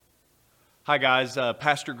Hi guys,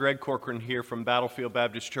 Pastor Greg Corcoran here from Battlefield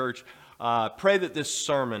Baptist Church. Pray that this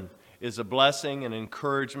sermon is a blessing, an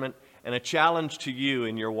encouragement, and a challenge to you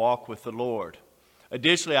in your walk with the Lord.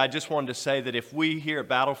 Additionally, I just wanted to say that if we here at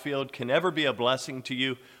Battlefield can ever be a blessing to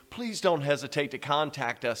you, please don't hesitate to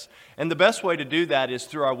contact us. And the best way to do that is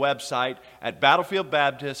through our website at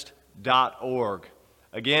battlefieldbaptist.org.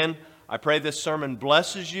 Again, I pray this sermon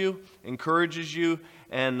blesses you, encourages you,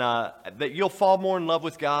 and that you'll fall more in love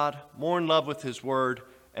with God, more in love with His Word,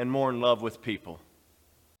 and more in love with people.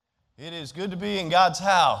 It is good to be in God's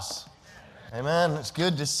house. Amen. It's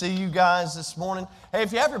good to see you guys this morning. Hey,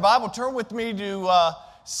 if you have your Bible, turn with me to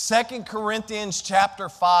 2 Corinthians chapter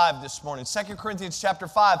 5 this morning. 2 Corinthians chapter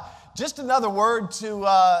 5. Just another word to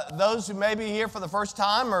those who may be here for the first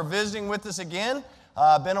time or visiting with us again.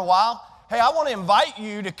 Been a while. Hey, I want to invite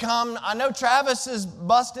you to come. I know Travis is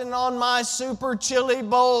busting on my Super Chili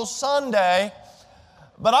Bowl Sunday,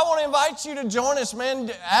 but I want to invite you to join us, man.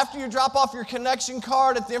 After you drop off your connection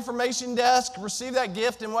card at the information desk, receive that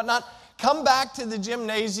gift and whatnot, come back to the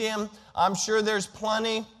gymnasium. I'm sure there's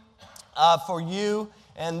plenty for you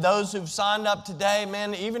and those who've signed up today.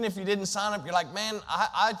 Man, even if you didn't sign up, you're like, man,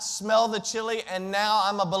 I smell the chili and now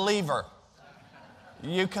I'm a believer.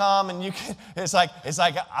 You come and you can, it's like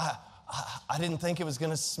I didn't think it was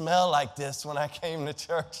going to smell like this when I came to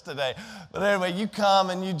church today. But anyway, you come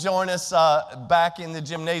and you join us back in the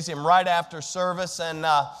gymnasium right after service. And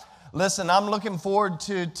listen, I'm looking forward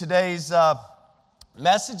to today's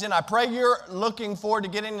message, and I pray you're looking forward to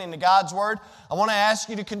getting into God's Word. I want to ask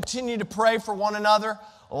you to continue to pray for one another.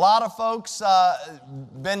 A lot of folks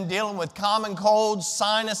been dealing with common colds,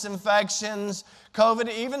 sinus infections,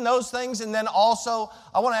 COVID, even those things. And then also,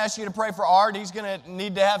 I want to ask you to pray for Art. He's going to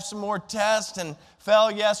need to have some more tests and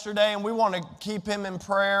fell yesterday, and we want to keep him in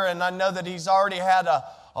prayer. And I know that he's already had a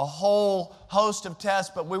whole host of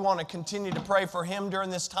tests, but we want to continue to pray for him during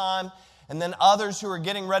this time. And then others who are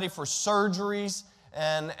getting ready for surgeries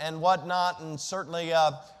and whatnot. And certainly,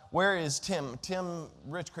 where is Tim? Tim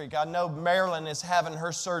Rich Creek. I know Marilyn is having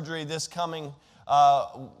her surgery this coming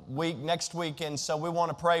next week, and so we want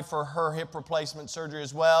to pray for her hip replacement surgery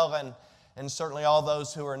as well, and certainly all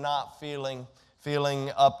those who are not feeling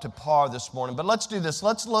up to par this morning. But let's do this.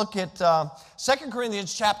 Let's look at 2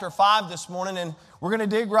 Corinthians chapter 5 this morning, and we're going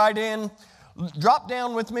to dig right in. Drop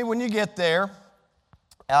down with me when you get there.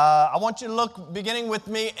 I want you to look, beginning with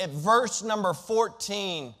me, at verse number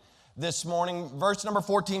 14 this morning. Verse number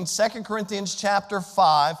 14, 2 Corinthians chapter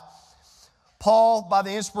 5. Paul, by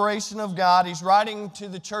the inspiration of God, he's writing to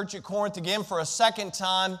the church at Corinth again for a second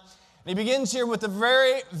time. And he begins here with a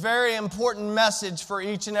very, very important message for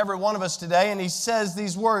each and every one of us today. And he says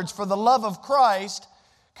these words, "For the love of Christ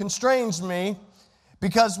constrains me,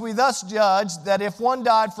 because we thus judge that if one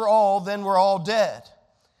died for all, then we're all dead.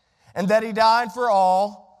 And that he died for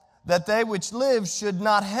all, that they which live should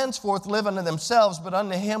not henceforth live unto themselves, but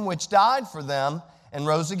unto him which died for them and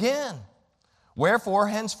rose again. Wherefore,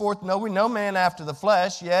 henceforth know we no man after the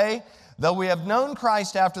flesh, yea, though we have known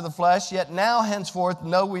Christ after the flesh, yet now henceforth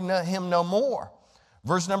know we him no more."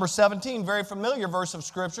 Verse number 17, very familiar verse of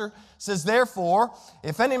Scripture, says, "Therefore,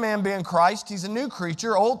 if any man be in Christ, he's a new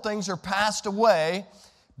creature. Old things are passed away.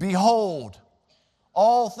 Behold,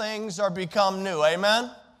 all things are become new."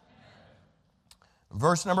 Amen?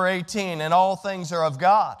 Verse number 18, "And all things are of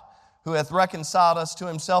God, who hath reconciled us to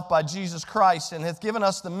himself by Jesus Christ, and hath given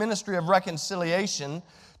us the ministry of reconciliation,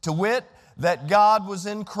 to wit, that God was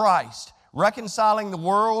in Christ, reconciling the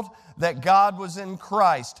world, that God was in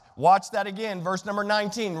Christ." Watch that again, verse number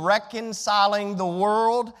 19, "Reconciling the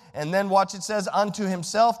world," and then watch it says, "unto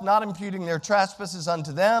himself, not imputing their trespasses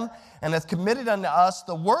unto them, and hath committed unto us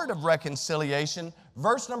the word of reconciliation."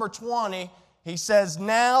 Verse number 20, he says,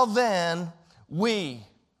 Now then, we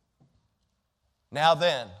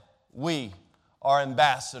are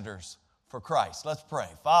ambassadors for Christ." Let's pray.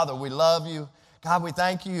 Father, we love you. God, we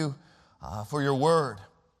thank you for your word.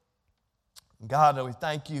 God, we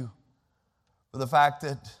thank you for the fact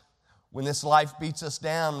that when this life beats us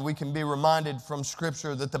down, we can be reminded from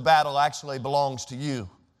Scripture that the battle actually belongs to you.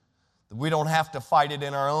 That we don't have to fight it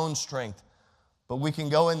in our own strength, but we can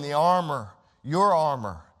go in the armor, your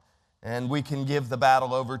armor, and we can give the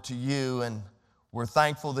battle over to you. And we're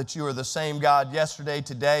thankful that you are the same God yesterday,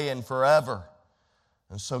 today, and forever.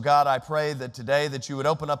 And so, God, I pray that today that you would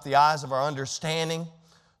open up the eyes of our understanding.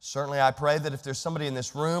 Certainly, I pray that if there's somebody in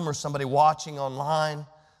this room or somebody watching online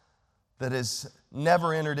that has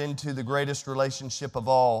never entered into the greatest relationship of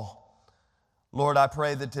all, Lord, I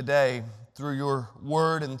pray that today, through your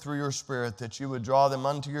word and through your Spirit, that you would draw them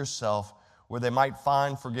unto yourself, where they might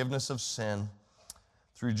find forgiveness of sin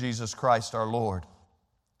through Jesus Christ our Lord.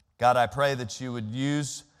 God, I pray that you would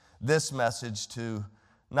use this message to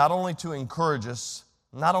not only to encourage us,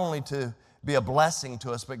 not only to be a blessing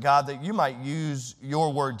to us, but God, that you might use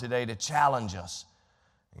your word today to challenge us.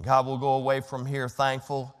 And God, we'll go away from here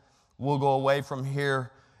thankful. We'll go away from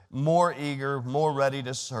here more eager, more ready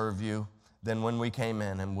to serve you than when we came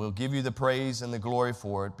in. And we'll give you the praise and the glory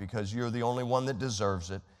for it because you're the only one that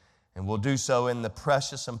deserves it. And we'll do so in the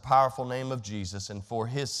precious and powerful name of Jesus and for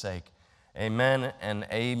His sake. Amen and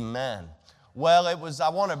amen. Well, I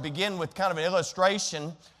want to begin with kind of an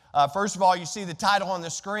illustration. First of all, you see the title on the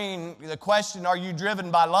screen, the question, are you driven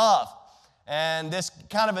by love? And this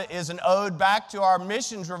kind of is an ode back to our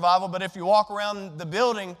missions revival, but if you walk around the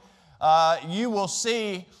building, you will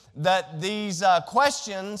see that these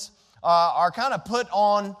questions are kind of put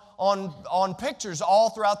on pictures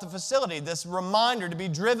all throughout the facility. This reminder to be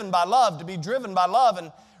driven by love, to be driven by love.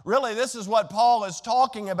 And really, this is what Paul is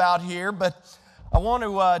talking about here. But I want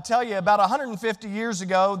to tell you, about 150 years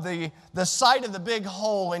ago, the site of the Big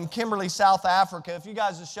Hole in Kimberley, South Africa, if you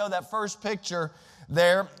guys would show that first picture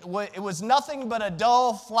there, it was nothing but a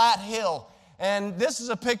dull, flat hill. And this is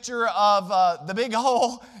a picture of the Big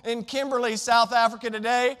Hole in Kimberley, South Africa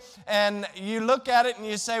today. And you look at it and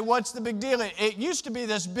you say, what's the big deal? It used to be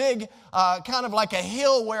this big, kind of like a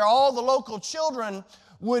hill where all the local children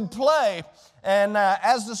would play. And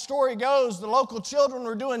as the story goes, the local children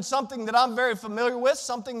were doing something that I'm very familiar with,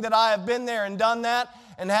 something that I have been there and done that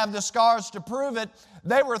and have the scars to prove it.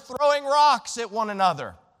 They were throwing rocks at one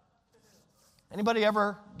another. Anybody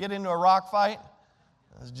ever get into a rock fight?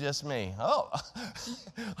 It's just me. Oh,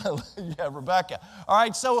 yeah, Rebecca. All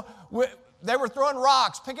right, so they were throwing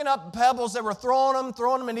rocks, picking up pebbles. They were throwing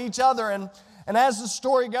them at each other. And as the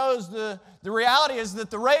story goes, the reality is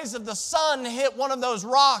that the rays of the sun hit one of those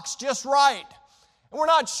rocks just right. And we're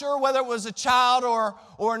not sure whether it was a child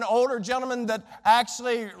or an older gentleman that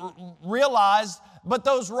actually realized, but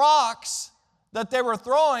those rocks that they were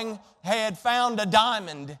throwing had found a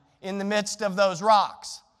diamond in the midst of those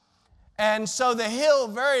rocks. And so the hill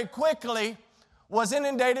very quickly was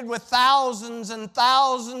inundated with thousands and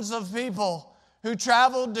thousands of people who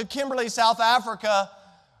traveled to Kimberley, South Africa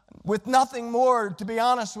with nothing more, to be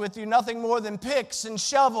honest with you, nothing more than picks and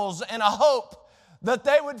shovels and a hope that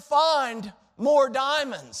they would find more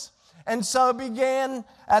diamonds. And so began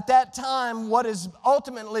at that time what has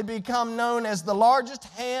ultimately become known as the largest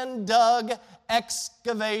hand-dug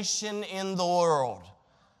excavation in the world.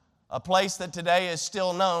 A place that today is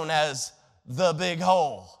still known as the Big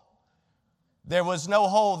Hole. There was no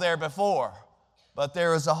hole there before, but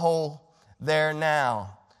there is a hole there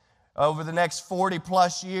now. Over the next 40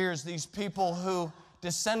 plus years, these people who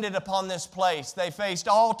descended upon this place, they faced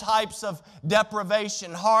all types of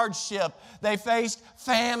deprivation, hardship. They faced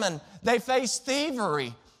famine. They faced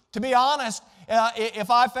thievery. To be honest, if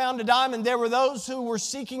I found a diamond, there were those who were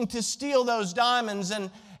seeking to steal those diamonds, and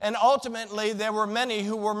ultimately there were many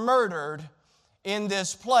who were murdered in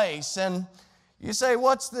this place. And you say,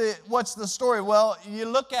 what's the story? Well, you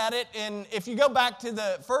look at it, and if you go back to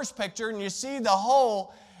the first picture and you see the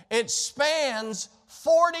hole, it spans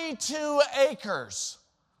 42 acres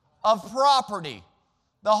of property.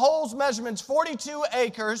 The hole's measurement's 42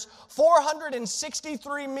 acres,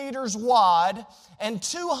 463 meters wide, and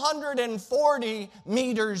 240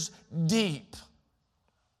 meters deep.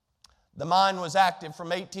 The mine was active from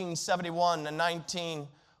 1871 to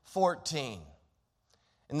 1914.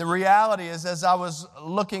 And the reality is, as I was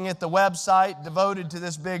looking at the website devoted to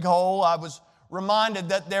this Big Hole, I was reminded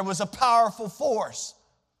that there was a powerful force.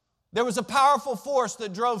 There was a powerful force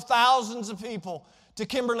that drove thousands of people to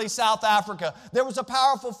Kimberley, South Africa. There was a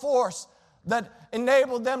powerful force that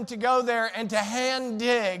enabled them to go there and to hand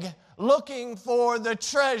dig, looking for the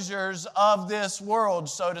treasures of this world,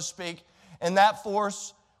 so to speak. And that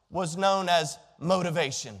force was known as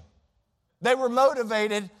motivation. They were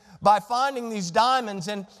motivated by finding these diamonds.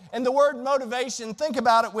 And the word motivation, think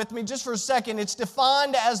about it with me just for a second. It's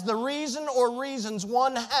defined as the reason or reasons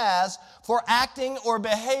one has for acting or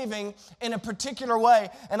behaving in a particular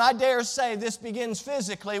way. And I dare say this begins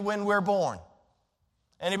physically when we're born.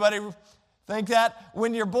 Anybody think that?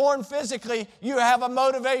 When you're born physically, you have a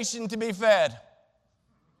motivation to be fed.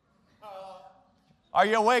 Are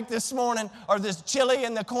you awake this morning? Or this chili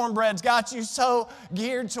and the cornbread's got you so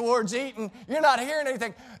geared towards eating, you're not hearing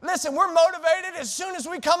anything. Listen, we're motivated as soon as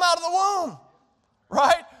we come out of the womb,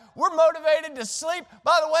 right? We're motivated to sleep.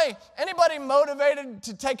 By the way, anybody motivated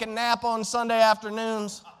to take a nap on Sunday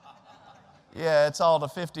afternoons? Yeah, it's all the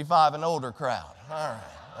 55 and older crowd. All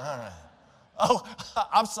right. Oh,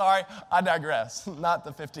 I'm sorry, I digress. Not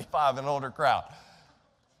the 55 and older crowd.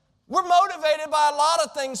 We're motivated by a lot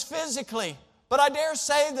of things physically. But I dare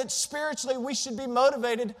say that spiritually we should be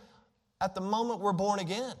motivated at the moment we're born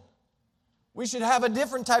again. We should have a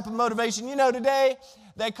different type of motivation. You know, today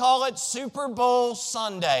they call it Super Bowl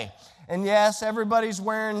Sunday. And yes, everybody's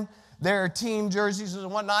wearing their team jerseys and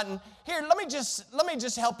whatnot. And here, let me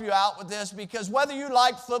just help you out with this, because whether you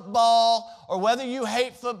like football or whether you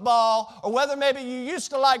hate football or whether maybe you used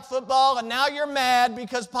to like football and now you're mad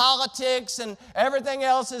because politics and everything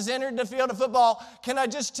else has entered the field of football, can I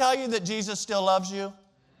just tell you that Jesus still loves you?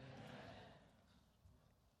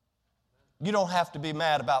 You don't have to be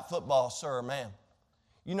mad about football, sir or ma'am.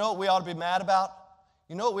 You know what we ought to be mad about?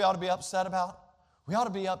 You know what we ought to be upset about? We ought to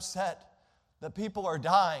be upset that people are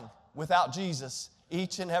dying without Jesus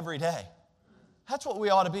each and every day. That's what we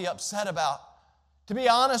ought to be upset about. To be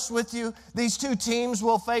honest with you, these two teams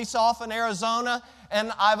will face off in Arizona,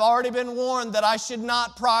 and I've already been warned that I should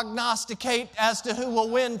not prognosticate as to who will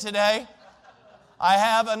win today. I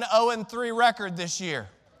have an 0-3 record this year.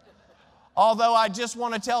 Although I just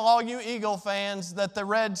want to tell all you Eagle fans that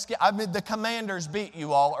the Commanders beat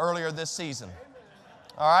you all earlier this season.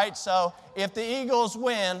 All right, so if the Eagles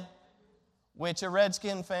win, which a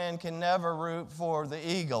Redskin fan can never root for the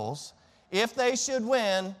Eagles, if they should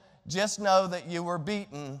win, just know that you were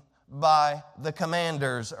beaten by the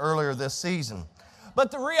Commanders earlier this season.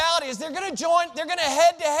 But the reality is they're going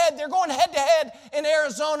head-to-head. They're going head-to-head in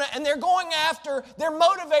Arizona, and they're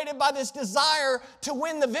motivated by this desire to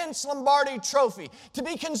win the Vince Lombardi Trophy, to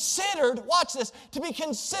be considered, watch this, to be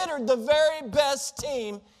considered the very best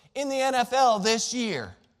team in the NFL this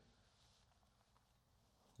year.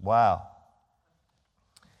 Wow.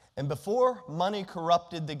 And before money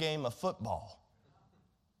corrupted the game of football,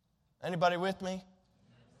 anybody with me?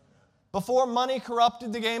 Before money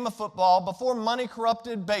corrupted the game of football, before money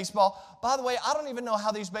corrupted baseball. By the way, I don't even know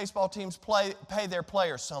how these baseball teams pay their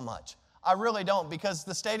players so much. I really don't, because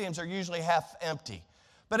the stadiums are usually half empty.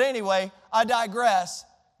 But anyway, I digress.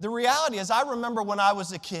 The reality is, I remember when I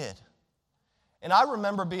was a kid, and I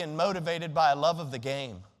remember being motivated by a love of the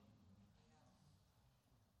game.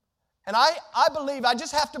 And I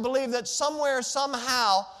just have to believe that somewhere,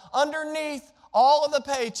 somehow, underneath all of the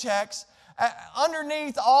paychecks,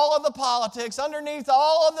 underneath all of the politics, underneath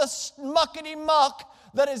all of the muckety-muck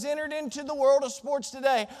that has entered into the world of sports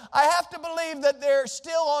today, I have to believe that there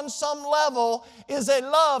still on some level is a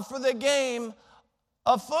love for the game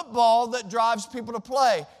of football that drives people to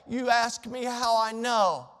play. You ask me how I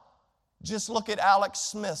know. Just look at Alex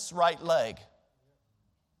Smith's right leg.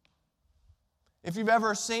 If you've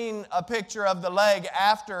ever seen a picture of the leg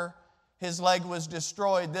after his leg was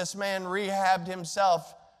destroyed, this man rehabbed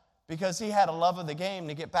himself because he had a love of the game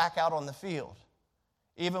to get back out on the field,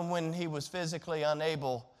 even when he was physically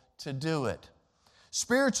unable to do it.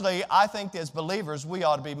 Spiritually, I think as believers, we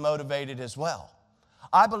ought to be motivated as well.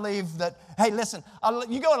 I believe that, hey, listen,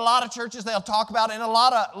 you go in a lot of churches, they'll talk about, and a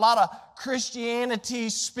lot of Christianity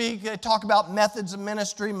speak, they talk about methods of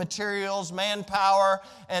ministry, materials, manpower,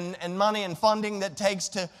 and money and funding that takes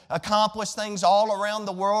to accomplish things all around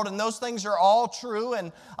the world, and those things are all true,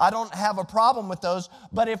 and I don't have a problem with those.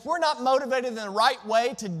 But if we're not motivated in the right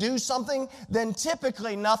way to do something, then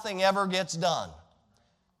typically nothing ever gets done.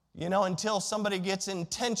 You know, until somebody gets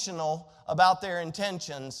intentional about their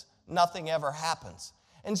intentions, nothing ever happens.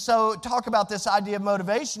 And so talk about this idea of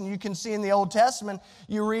motivation. You can see in the Old Testament,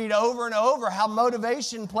 you read over and over how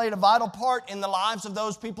motivation played a vital part in the lives of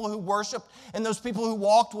those people who worshiped and those people who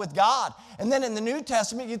walked with God. And then in the New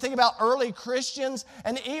Testament, you think about early Christians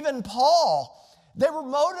and even Paul. They were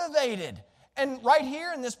motivated. And right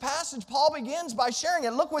here in this passage, Paul begins by sharing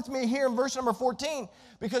it. Look with me here in verse number 14,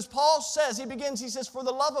 because Paul says, he says, for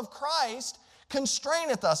the love of Christ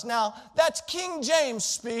constraineth us. Now, that's King James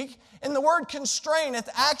speak, and the word constraineth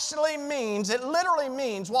actually means, it literally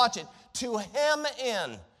means, watch it, to hem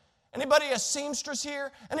in. Anybody a seamstress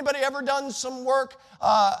here? Anybody ever done some work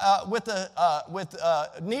with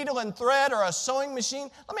needle and thread or a sewing machine?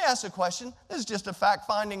 Let me ask a question. This is just a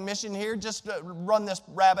fact-finding mission here. Just run this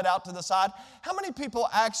rabbit out to the side. How many people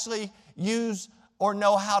actually use or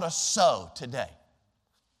know how to sew today?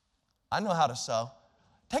 I know how to sew.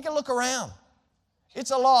 Take a look around.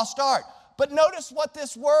 It's a lost art. But notice what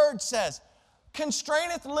this word says.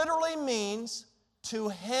 Constraineth literally means to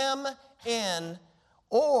hem in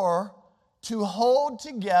or to hold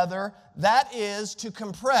together, that is to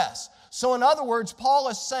compress. So in other words, Paul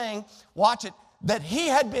is saying, watch it, that he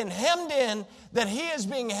had been hemmed in, that he is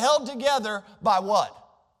being held together by what?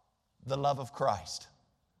 The love of Christ.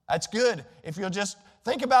 That's good if you'll just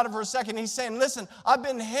think about it for a second. He's saying, listen, I've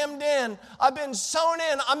been hemmed in. I've been sewn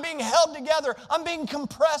in. I'm being held together. I'm being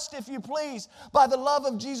compressed, if you please, by the love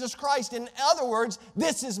of Jesus Christ. In other words,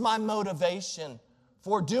 this is my motivation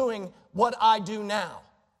for doing what I do now.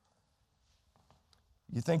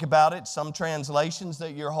 You think about it, some translations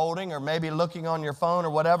that you're holding or maybe looking on your phone or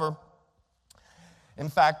whatever. In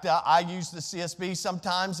fact, I use the CSB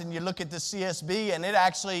sometimes, and you look at the CSB, and it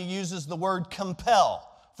actually uses the word compel.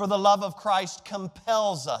 For the love of Christ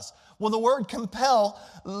compels us. Well, the word compel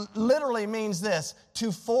literally means this: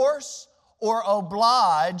 to force or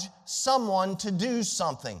oblige someone to do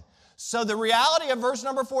something. So the reality of verse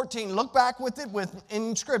number 14, look back with it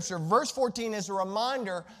in Scripture. Verse 14 is a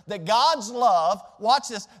reminder that God's love, watch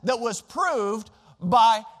this, that was proved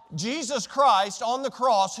by Jesus Christ on the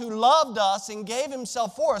cross, who loved us and gave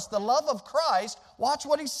himself for us. The love of Christ, watch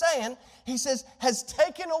what he's saying. He says, has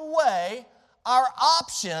taken away our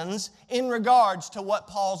options in regards to what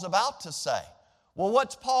Paul's about to say. Well,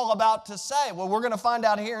 what's Paul about to say? Well, we're going to find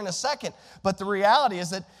out here in a second. But the reality is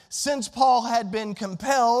that since Paul had been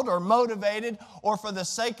compelled or motivated, or for the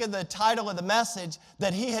sake of the title of the message,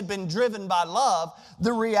 that he had been driven by love,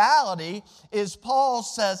 the reality is Paul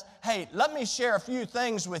says, hey, let me share a few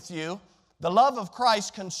things with you. The love of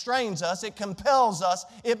Christ constrains us, it compels us,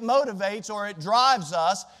 it motivates or it drives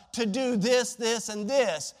us to do this, this, and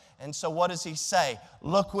this. And so what does he say?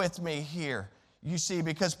 Look with me here. You see,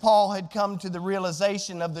 because Paul had come to the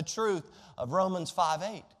realization of the truth of Romans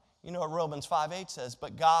 5:8. You know what Romans 5:8 says?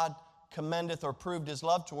 But God commendeth or proved his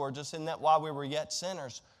love towards us in that while we were yet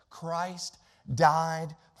sinners, Christ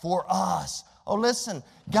died for us. Oh, listen,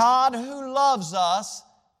 God who loves us,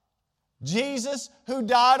 Jesus who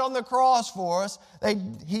died on the cross for us,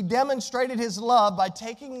 he demonstrated his love by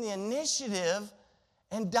taking the initiative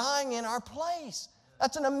and dying in our place.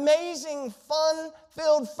 That's an amazing,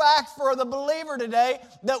 fun-filled fact for the believer today,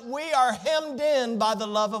 that we are hemmed in by the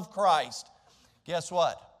love of Christ. Guess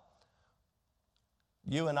what?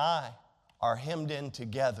 You and I are hemmed in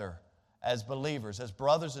together as believers, as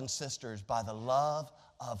brothers and sisters, by the love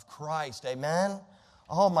of Christ. Amen?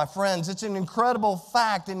 Oh, my friends, it's an incredible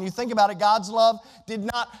fact. And you think about it, God's love did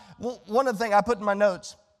not... One of the things I put in my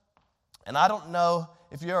notes, and I don't know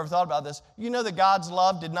if you ever thought about this, you know that God's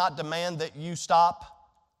love did not demand that you stop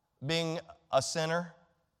being a sinner.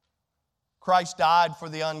 Christ died for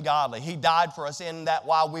the ungodly. He died for us in that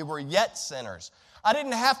while we were yet sinners. I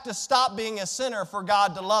didn't have to stop being a sinner for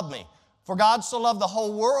God to love me. For God so loved the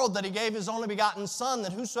whole world that he gave his only begotten Son,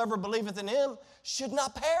 that whosoever believeth in him should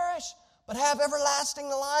not perish, but have everlasting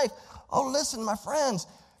life. Oh, listen, my friends,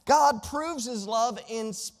 God proves his love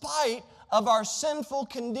in spite of our sinful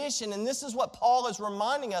condition. And this is what Paul is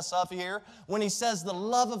reminding us of here when he says the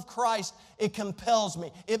love of Christ, it compels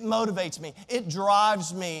me, it motivates me, it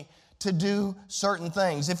drives me to do certain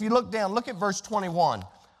things. If you look down, look at verse 21.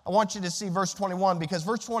 I want you to see verse 21, because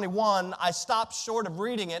verse 21, I stopped short of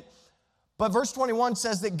reading it, but verse 21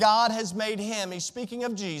 says that God has made him, he's speaking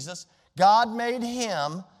of Jesus, God made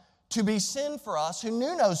him to be sin for us who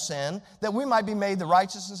knew no sin, that we might be made the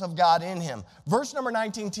righteousness of God in him. Verse number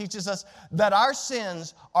 19 teaches us that our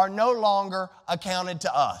sins are no longer accounted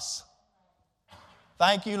to us.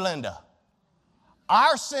 Thank you, Linda.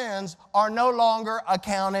 Our sins are no longer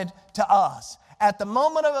accounted to us. At the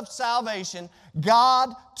moment of salvation,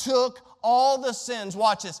 God took all the sins.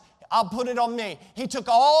 Watch this. I'll put it on me. He took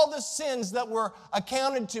all the sins that were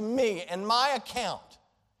accounted to me in my account.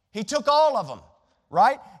 He took all of them.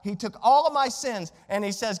 Right? He took all of my sins and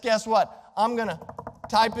he says, guess what? I'm going to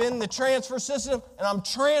type in the transfer system and I'm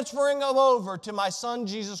transferring them over to my Son,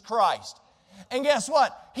 Jesus Christ. And guess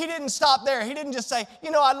what? He didn't stop there. He didn't just say, you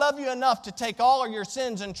know, I love you enough to take all of your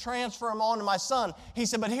sins and transfer them on to my Son. He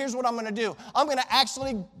said, but here's what I'm going to do. I'm going to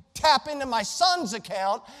actually tap into my Son's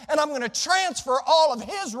account and I'm going to transfer all of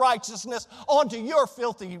his righteousness onto your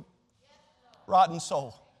filthy, rotten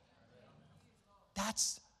soul.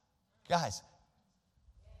 That's, guys,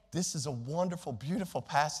 this is a wonderful, beautiful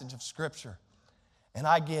passage of Scripture. And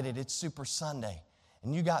I get it. It's Super Sunday.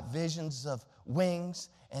 And you got visions of wings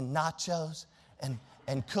and nachos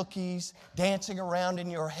and cookies dancing around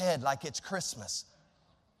in your head like it's Christmas.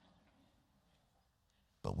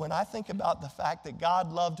 But when I think about the fact that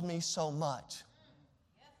God loved me so much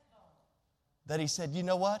that he said, you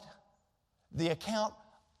know what? The account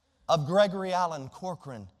of Gregory Alan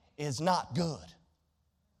Corcoran is not good.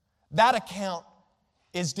 That account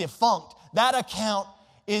is defunct. That account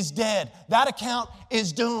is dead. That account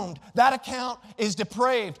is doomed. That account is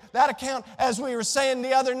depraved. That account, as we were saying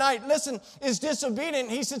the other night, listen, is disobedient.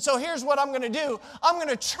 He said, so here's what I'm going to do. I'm going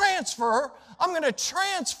to transfer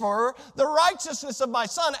the righteousness of my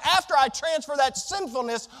son. After I transfer that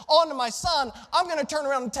sinfulness onto my son, I'm going to turn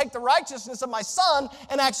around and take the righteousness of my son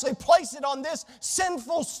and actually place it on this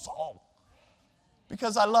sinful soul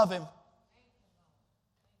because I love him.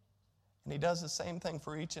 And he does the same thing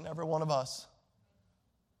for each and every one of us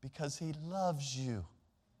because he loves you.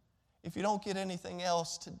 If you don't get anything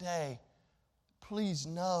else today, please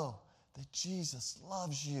know that Jesus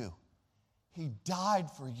loves you. He died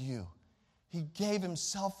for you. He gave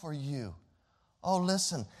himself for you. Oh,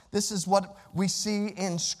 listen, this is what we see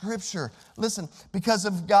in Scripture. Listen, because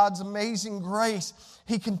of God's amazing grace,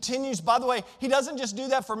 he continues, by the way, he doesn't just do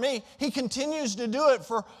that for me. He continues to do it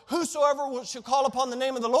for whosoever shall call upon the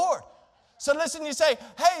name of the Lord. So listen, you say,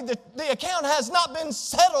 hey, the account has not been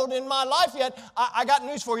settled in my life yet. I got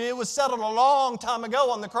news for you. It was settled a long time ago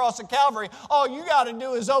on the cross of Calvary. All you got to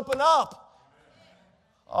do is open up.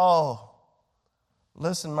 Oh,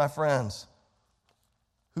 listen, my friends.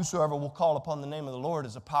 Whosoever will call upon the name of the Lord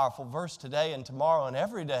is a powerful verse today and tomorrow and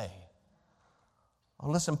every day. Oh,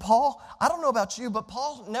 listen, Paul, I don't know about you, but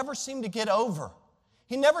Paul never seemed to get over.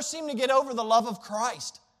 He never seemed to get over the love of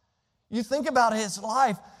Christ. You think about his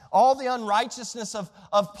life. All the unrighteousness of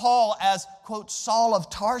Paul as, quote, Saul of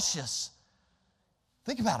Tarsus.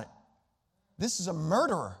 Think about it. This is a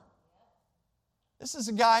murderer. This is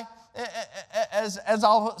a guy, as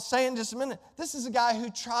I'll say in just a minute, this is a guy who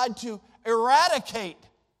tried to eradicate.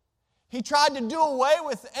 He tried to do away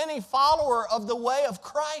with any follower of the way of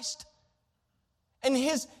Christ. And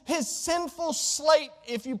his sinful slate,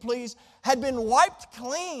 if you please, had been wiped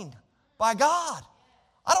clean by God.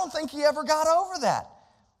 I don't think he ever got over that.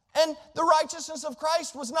 And the righteousness of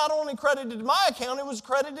Christ was not only credited to my account, it was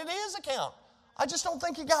credited to his account. I just don't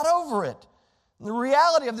think he got over it. The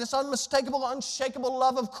reality of this unmistakable, unshakable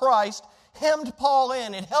love of Christ hemmed Paul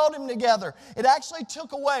in. It held him together. It actually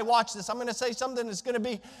took away, watch this, I'm going to say something that's going to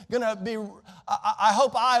be I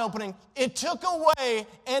hope, eye-opening. It took away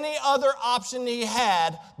any other option he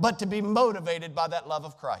had but to be motivated by that love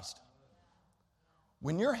of Christ.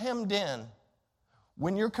 When you're hemmed in,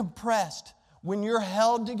 when you're compressed, when you're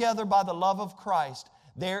held together by the love of Christ,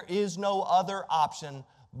 there is no other option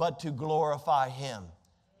but to glorify him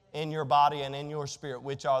in your body and in your spirit,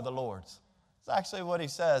 which are the Lord's. It's actually what he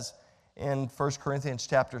says in 1 Corinthians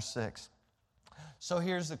chapter 6. So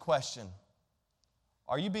here's the question.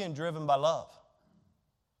 Are you being driven by love?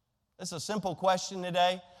 It's a simple question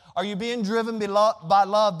today. Are you being driven by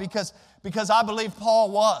love? Because I believe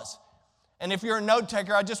Paul was. And if you're a note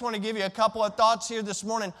taker, I just want to give you a couple of thoughts here this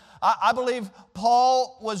morning. I believe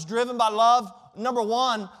Paul was driven by love. Number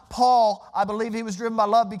one, Paul, I believe he was driven by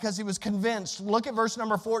love because he was convinced. Look at verse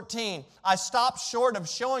number 14. I stopped short of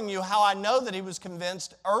showing you how I know that he was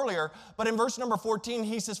convinced earlier. But in verse number 14,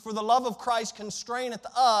 he says, for the love of Christ constraineth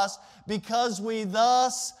us because we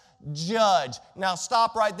thus judge. Now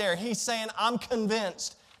stop right there. He's saying, I'm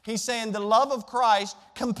convinced. He's saying the love of Christ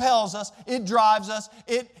compels us, it drives us,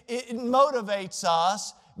 it motivates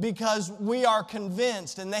us because we are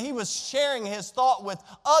convinced. And that he was sharing his thought with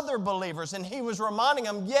other believers and he was reminding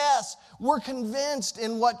them, yes, we're convinced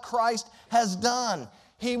in what Christ has done.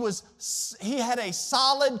 He had a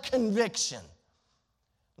solid conviction.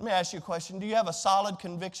 Let me ask you a question. Do you have a solid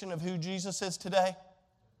conviction of who Jesus is today?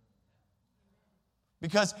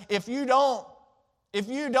 Because if you don't,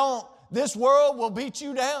 this world will beat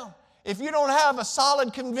you down. If you don't have a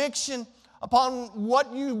solid conviction upon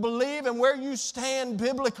what you believe and where you stand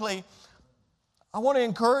biblically, I want to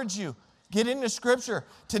encourage you. Get into Scripture.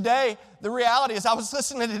 Today, the reality is I was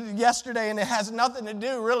listening to it yesterday and it has nothing to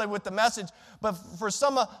do really with the message, but for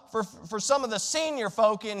some of the senior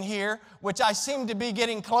folk in here, which I seem to be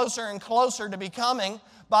getting closer and closer to becoming.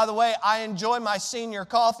 By the way, I enjoy my senior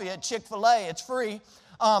coffee at Chick-fil-A. It's free.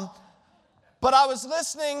 But I was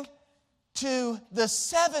listening to the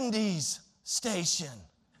 70s station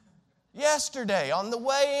yesterday on the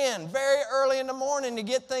way in, very early in the morning to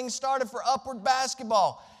get things started for Upward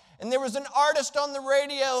Basketball. And there was an artist on the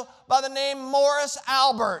radio by the name Morris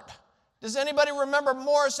Albert. Does anybody remember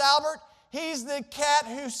Morris Albert? He's the cat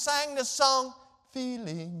who sang the song,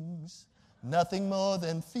 Feelings, Nothing More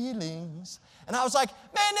Than Feelings. And I was like,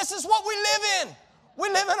 man, this is what we live in. We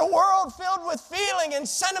live in a world filled with feeling and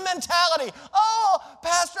sentimentality. Oh,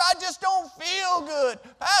 Pastor, I just don't feel good.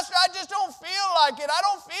 Pastor, I just don't feel like it. I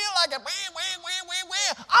don't feel like it.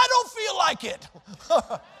 I don't feel like it,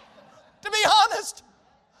 to be honest.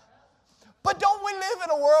 But don't we live in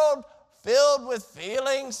a world filled with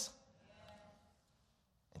feelings?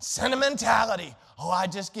 Sentimentality. Oh, I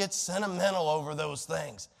just get sentimental over those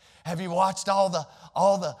things. Have you watched all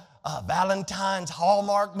the Valentine's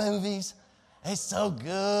Hallmark movies? It's so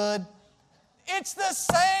good. It's the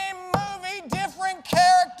same movie, different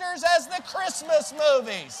characters as the Christmas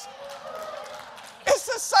movies. It's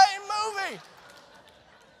the same movie.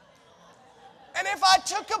 And if I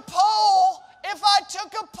took a poll,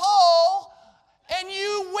 and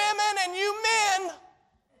you women and you men,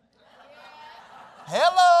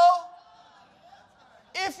 hello,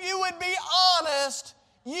 if you would be honest,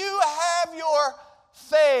 you have your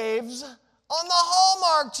faves on the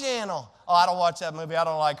Hallmark Channel. Oh, I don't watch that movie. I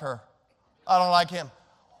don't like her. I don't like him.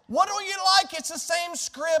 What do you like? It's the same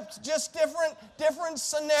script, just different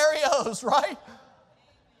scenarios, right?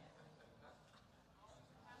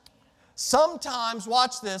 Sometimes,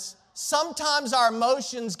 watch this, sometimes our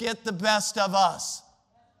emotions get the best of us.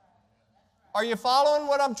 Are you following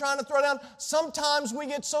what I'm trying to throw down? Sometimes we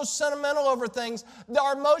get so sentimental over things that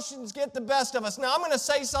our emotions get the best of us. Now, I'm going to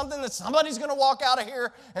say something that somebody's going to walk out of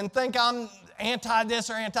here and think I'm anti this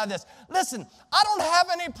or anti this. Listen, I don't have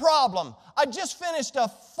any problem. I just finished a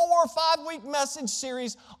 4 or 5 week message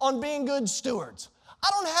series on being good stewards. I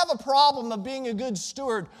don't have a problem of being a good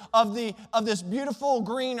steward of this beautiful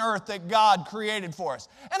green earth that God created for us.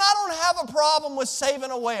 And I don't have a problem with saving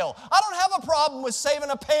a whale. I don't have a problem with saving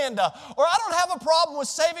a panda. Or I don't have a problem with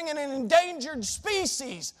saving an endangered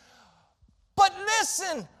species. But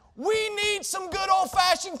listen, we need some good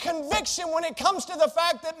old-fashioned conviction when it comes to the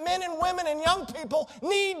fact that men and women and young people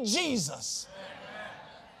need Jesus.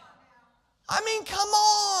 I mean, come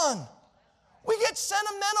on. We get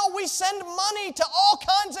sentimental. We send money to all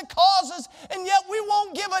kinds of causes, and yet we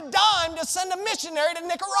won't give a dime to send a missionary to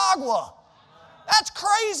Nicaragua. That's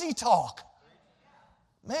crazy talk.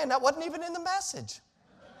 Man, that wasn't even in the message.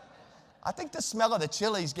 I think the smell of the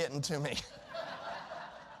chili's getting to me.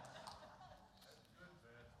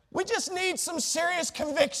 We just need some serious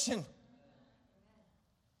conviction.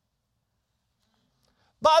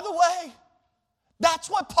 By the way,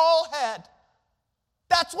 that's what Paul had.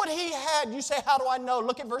 That's what he had. You say, how do I know?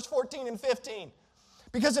 Look at verse 14 and 15.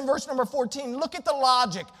 Because in verse number 14, look at the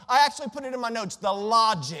logic. I actually put it in my notes, the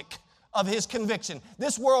logic of his conviction.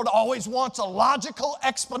 This world always wants a logical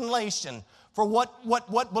explanation for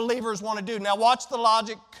what believers want to do. Now watch the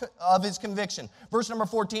logic of his conviction. Verse number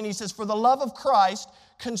 14, he says, for the love of Christ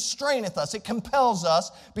constraineth us. It compels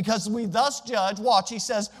us because we thus judge. Watch, he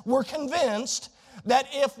says, we're convinced that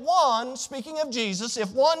if one, speaking of Jesus,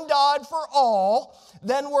 if one died for all,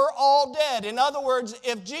 then we're all dead. In other words,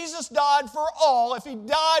 if Jesus died for all, if he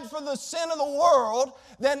died for the sin of the world,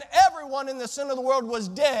 then everyone in the sin of the world was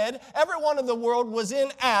dead. Everyone in the world was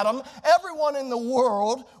in Adam. Everyone in the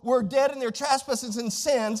world were dead in their trespasses and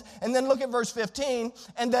sins. And then look at verse 15,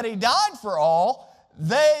 and that he died for all,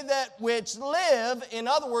 they that which live, in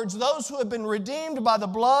other words, those who have been redeemed by the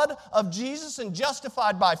blood of Jesus and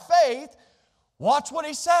justified by faith. Watch what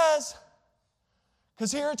he says,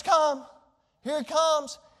 because here it's come. Here it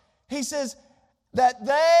comes. He says that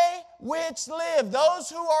they which live, those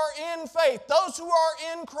who are in faith, those who are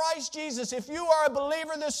in Christ Jesus. If you are a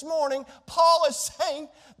believer this morning, Paul is saying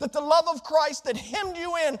that the love of Christ that hemmed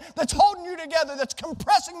you in, that's holding you together, that's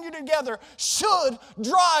compressing you together, should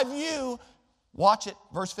drive you. Watch it,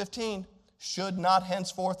 verse 15. Should not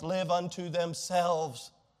henceforth live unto themselves,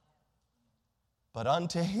 but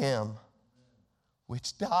unto him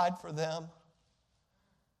which died for them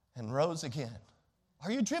and rose again. Are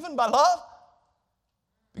you driven by love?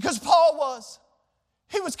 Because Paul was.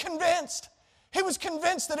 He was convinced. He was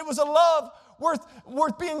convinced that it was a love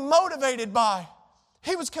worth being motivated by.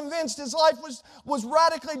 He was convinced his life was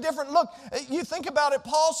radically different. Look, you think about it.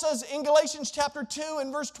 Paul says in Galatians chapter 2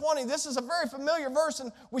 and verse 20, this is a very familiar verse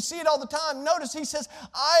and we see it all the time. Notice he says,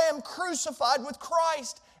 I am crucified with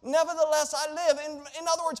Christ. Nevertheless, I live. In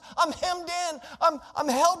other words, I'm hemmed in. I'm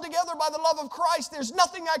held together by the love of Christ. There's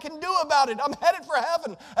nothing I can do about it. I'm headed for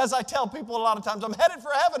heaven, as I tell people a lot of times. I'm headed for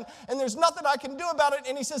heaven, and there's nothing I can do about it.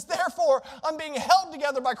 And he says, therefore, I'm being held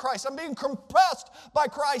together by Christ. I'm being compressed by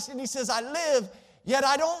Christ. And he says, I live, yet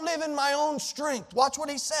I don't live in my own strength. Watch what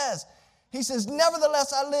he says. He says,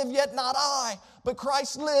 nevertheless, I live, yet not I, but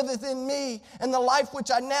Christ liveth in me. And the life which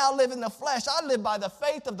I now live in the flesh, I live by the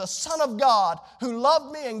faith of the Son of God, who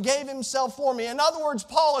loved me and gave himself for me. In other words,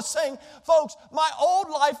 Paul is saying, folks, my old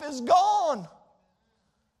life is gone.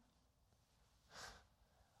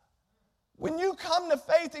 When you come to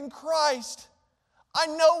faith in Christ, I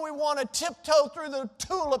know we want to tiptoe through the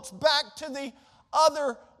tulips back to the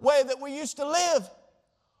other way that we used to live.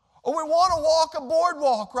 Or we want to walk a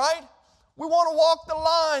boardwalk, right? We want to walk the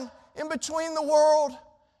line in between the world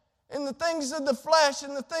in the things of the flesh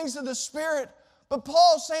and the things of the Spirit. But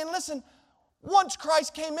Paul's saying, listen, once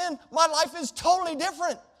Christ came in, my life is totally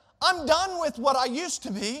different. I'm done with what I used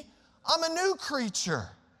to be. I'm a new creature,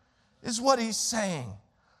 is what he's saying.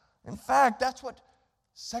 In fact, that's what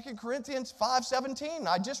 2 Corinthians 5:17,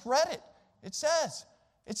 I just read it. It says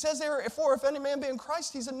therefore, if any man be in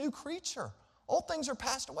Christ, he's a new creature. Old things are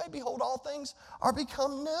passed away. Behold, all things are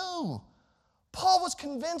become new. Paul was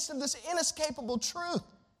convinced of this inescapable truth,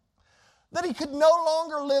 that he could no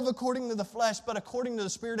longer live according to the flesh, but according to the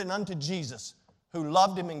Spirit, and unto Jesus, who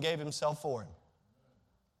loved him and gave himself for him.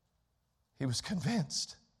 He was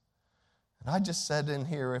convinced. And I just said in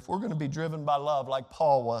here, if we're going to be driven by love like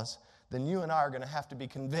Paul was, then you and I are going to have to be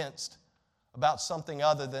convinced about something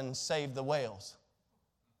other than save the whales.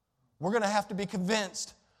 We're going to have to be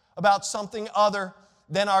convinced about something other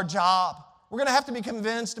than our job. We're going to have to be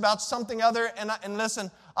convinced about something other. And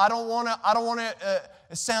listen, I don't want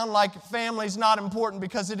to sound like family's not important,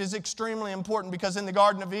 because it is extremely important. Because in the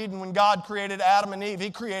Garden of Eden, when God created Adam and Eve, He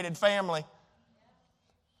created family.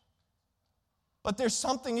 But there's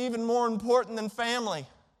something even more important than family,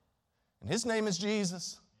 and His name is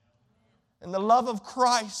Jesus. And the love of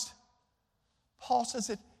Christ. Paul says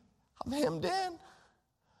that I'm hemmed in.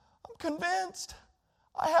 I'm convinced.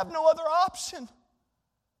 I have no other option.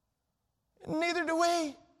 And neither do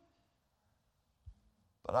we.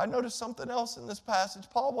 But I noticed something else in this passage.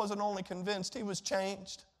 Paul wasn't only convinced, he was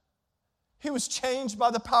changed. He was changed by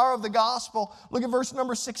the power of the gospel. Look at verse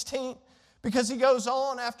number 16. Because he goes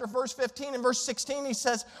on after verse 15. In verse 16 he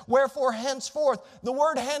says, wherefore henceforth. The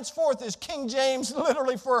word henceforth is King James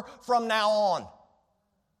literally for from now on.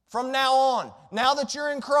 From now on. Now that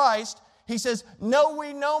you're in Christ, he says, know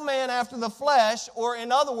we no man after the flesh, or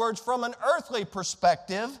in other words, from an earthly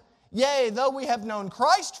perspective. Yea, though we have known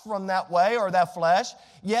Christ from that way, or that flesh,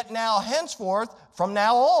 yet now henceforth, from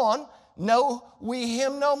now on, know we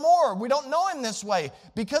Him no more. We don't know Him this way.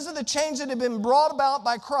 Because of the change that had been brought about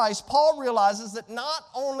by Christ, Paul realizes that not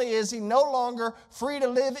only is he no longer free to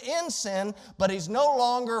live in sin, but he's no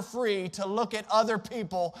longer free to look at other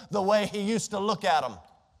people the way he used to look at them.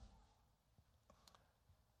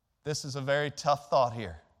 This is a very tough thought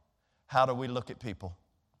here. How do we look at people?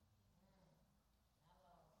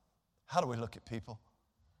 How do we look at people?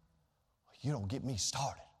 You don't get me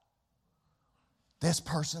started. This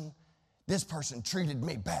person treated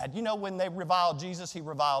me bad. You know, when they reviled Jesus, He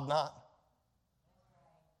reviled not.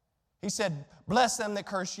 He said, bless them that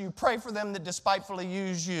curse you. Pray for them that despitefully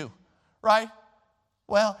use you. Right?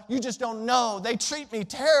 Well, you just don't know. They treat me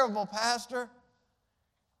terrible, Pastor.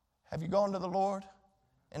 Have you gone to the Lord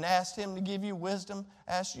and asked Him to give you wisdom?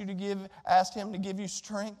 Asked Him to give you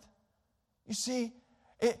strength? You see,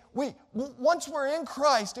 once we're in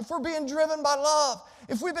Christ, if we're being driven by love,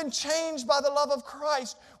 if we've been changed by the love of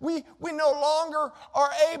Christ, we no longer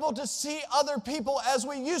are able to see other people as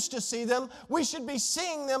we used to see them. We should be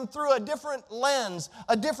seeing them through a different lens,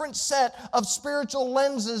 a different set of spiritual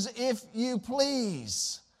lenses, if you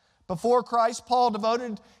please. Before Christ, Paul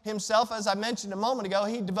devoted himself, as I mentioned a moment ago,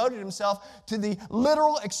 he devoted himself to the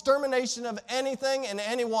literal extermination of anything and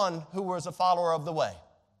anyone who was a follower of the way.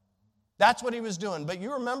 That's what he was doing. But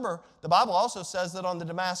you remember, the Bible also says that on the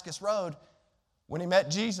Damascus Road, when he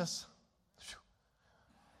met Jesus,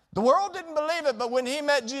 the world didn't believe it, but when he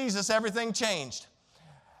met Jesus, everything changed.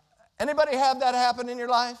 Anybody have that happen in your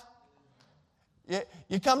life?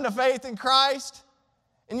 You come to faith in Christ,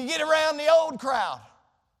 and you get around the old crowd.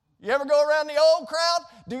 You ever go around the old crowd?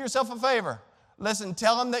 Do yourself a favor. Listen,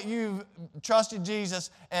 tell them that you've trusted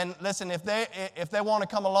Jesus, and listen, if they want to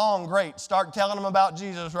come along, great. Start telling them about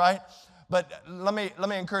Jesus, right? But let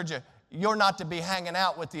me encourage you. You're not to be hanging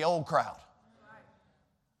out with the old crowd.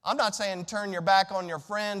 I'm not saying turn your back on your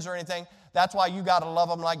friends or anything. That's why you got to love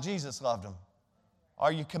them like Jesus loved them.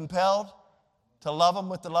 Are you compelled to love them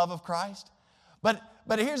with the love of Christ? But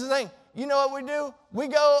here's the thing. You know what we do? We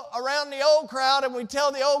go around the old crowd and we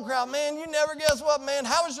tell the old crowd, man, you never guess what, man.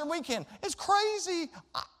 How was your weekend? It's crazy.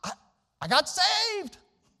 I got saved.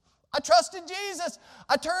 I trusted Jesus.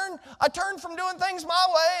 I turned from doing things my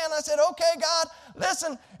way, and I said, okay, God,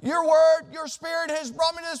 listen, your word, your Spirit has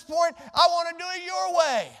brought me to this point. I want to do it your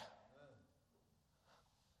way.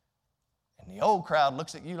 And the old crowd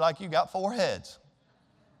looks at you like you got 4 heads.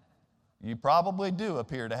 You probably do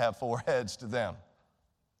appear to have 4 heads to them.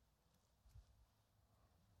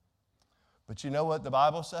 But you know what the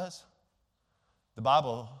Bible says? The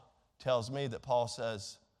Bible tells me that Paul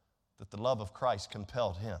says that the love of Christ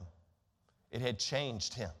compelled him. It had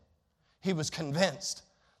changed him. He was convinced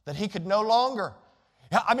that he could no longer.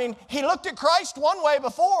 I mean, he looked at Christ one way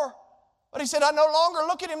before, but he said, I no longer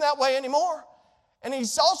look at Him that way anymore. And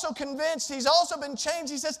he's also convinced, he's also been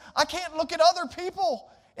changed. He says, I can't look at other people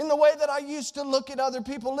in the way that I used to look at other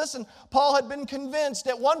people. Listen, Paul had been convinced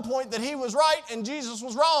at one point that he was right and Jesus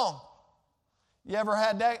was wrong. You ever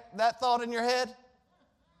had that thought in your head?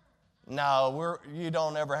 No, you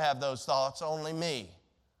don't ever have those thoughts, only me.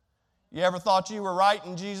 You ever thought you were right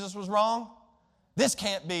and Jesus was wrong? This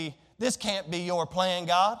can't be your plan,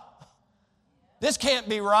 God. This can't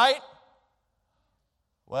be right.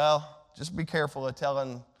 Well, just be careful of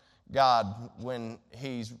telling God when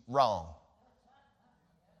He's wrong.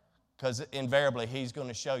 Because invariably He's going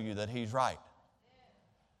to show you that He's right.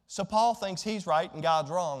 So Paul thinks he's right and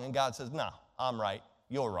God's wrong, and God says, no, I'm right,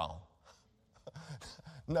 you're wrong.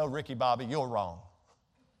 No, Ricky Bobby, you're wrong.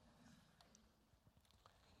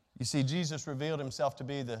 You see, Jesus revealed Himself to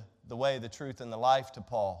be the way, the truth, and the life to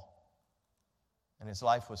Paul. And his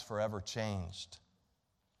life was forever changed.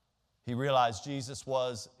 He realized Jesus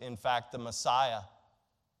was, in fact, the Messiah.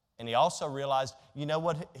 And he also realized, you know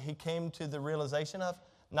what he came to the realization of?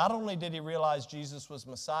 Not only did he realize Jesus was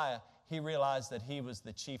Messiah, he realized that He was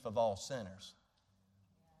the chief of all sinners.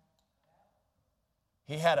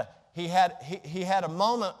 He had a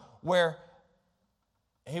moment where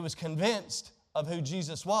he was convinced of who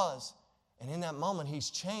Jesus was. And in that moment, he's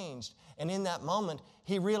changed. And in that moment,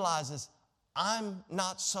 he realizes, I'm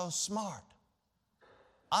not so smart.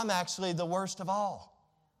 I'm actually the worst of all.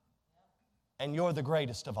 And you're the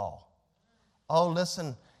greatest of all. Oh,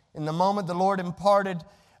 listen, in the moment the Lord imparted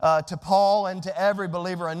to Paul and to every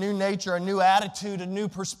believer a new nature, a new attitude, a new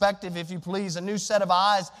perspective, if you please, a new set of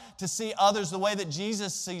eyes to see others the way that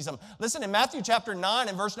Jesus sees them. Listen, in Matthew chapter 9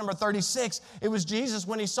 and verse number 36, it was Jesus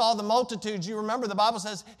when He saw the multitudes. You remember the Bible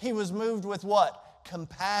says He was moved with what?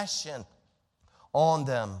 Compassion on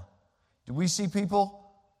them. Do we see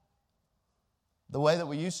people the way that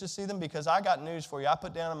we used to see them? Because I got news for you. I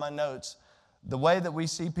put down in my notes, the way that we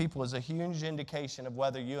see people is a huge indication of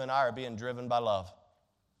whether you and I are being driven by love.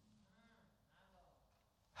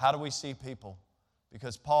 How do we see people?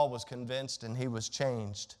 Because Paul was convinced and he was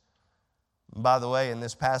changed. And by the way, in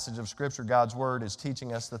this passage of Scripture, God's Word is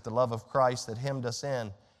teaching us that the love of Christ that hemmed us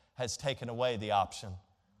in has taken away the option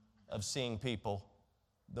of seeing people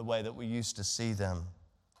the way that we used to see them.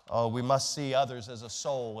 Oh, we must see others as a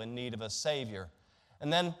soul in need of a Savior.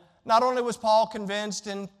 And then, not only was Paul convinced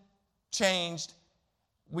and changed,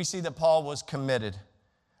 we see that Paul was committed.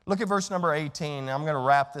 Look at verse number 18. I'm going to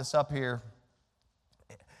wrap this up here.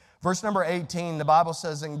 Verse number 18, the Bible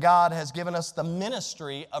says, and God has given us the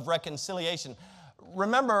ministry of reconciliation.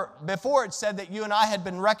 Remember, before it said that you and I had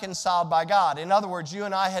been reconciled by God. In other words, you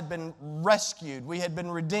and I had been rescued. We had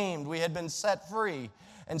been redeemed. We had been set free.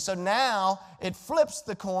 And so now it flips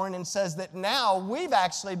the coin and says that now we've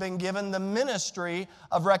actually been given the ministry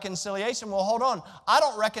of reconciliation. Well, hold on. I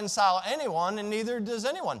don't reconcile anyone, and neither does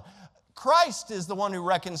anyone. Christ is the one who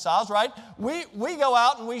reconciles, right? We go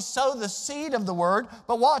out and we sow the seed of the word.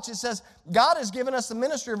 But watch, it says, God has given us the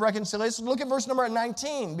ministry of reconciliation. Look at verse number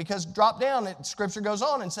 19, because drop down, Scripture goes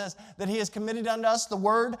on and says that He has committed unto us the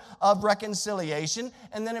word of reconciliation.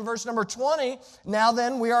 And then in verse number 20, now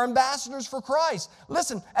then we are ambassadors for Christ.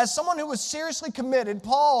 Listen, as someone who was seriously committed,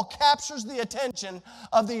 Paul captures the attention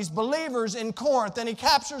of these believers in Corinth, and he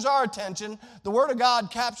captures our attention. The Word of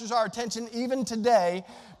God captures our attention even today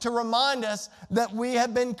to remind us that we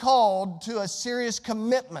have been called to a serious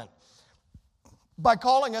commitment by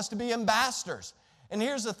calling us to be ambassadors. And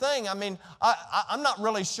here's the thing, I'm not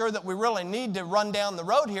really sure that we really need to run down the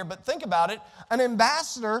road here, but think about it. An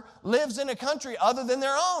ambassador lives in a country other than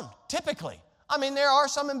their own, typically. There are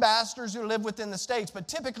some ambassadors who live within the states, but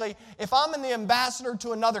typically, if I'm the ambassador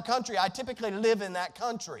to another country, I typically live in that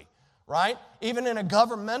country, right? Even in a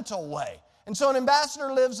governmental way. And so an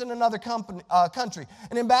ambassador lives in another country.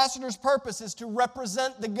 An ambassador's purpose is to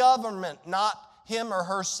represent the government, not him or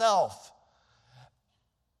herself.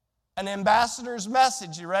 An ambassador's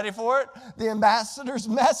message, you ready for it? The ambassador's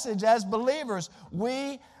message as believers,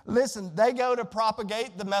 they go to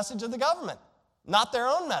propagate the message of the government, not their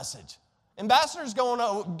own message. Ambassadors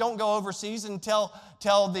don't go overseas and tell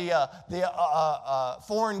the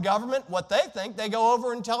foreign government what they think. They go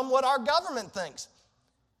over and tell them what our government thinks.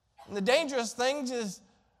 And the dangerous thing is,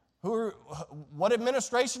 what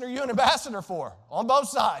administration are you an ambassador for? On both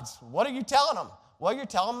sides. What are you telling them? Well, you're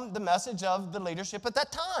telling them the message of the leadership at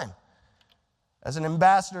that time. As an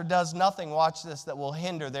ambassador does nothing, watch this, that will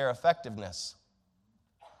hinder their effectiveness.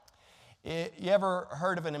 You ever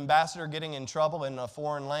heard of an ambassador getting in trouble in a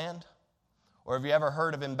foreign land? Or have you ever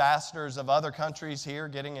heard of ambassadors of other countries here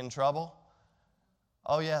getting in trouble?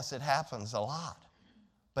 Oh yes, it happens a lot.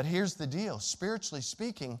 But here's the deal. Spiritually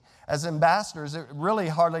speaking, as ambassadors, it really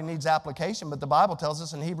hardly needs application, but the Bible tells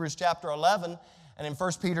us in Hebrews chapter 11 and in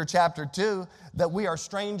 1 Peter chapter 2 that we are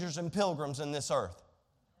strangers and pilgrims in this earth.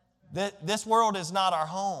 This world is not our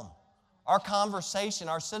home. Our conversation,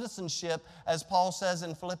 our citizenship, as Paul says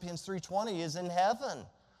in Philippians 3:20, is in heaven.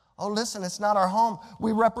 Oh, listen, it's not our home.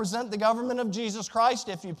 We represent the government of Jesus Christ,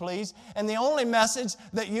 if you please. And the only message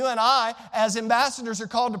that you and I, as ambassadors, are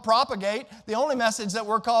called to propagate, the only message that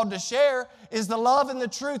we're called to share is the love and the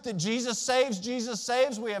truth that Jesus saves. Jesus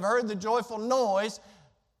saves. We have heard the joyful noise,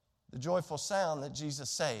 the joyful sound that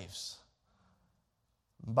Jesus saves.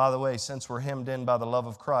 And by the way, since we're hemmed in by the love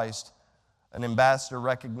of Christ, an ambassador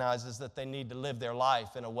recognizes that they need to live their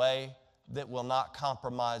life in a way that will not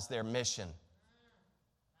compromise their mission.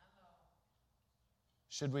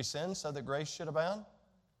 Should we sin so that grace should abound?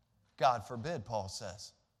 God forbid, Paul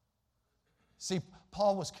says. See,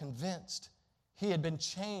 Paul was convinced. He had been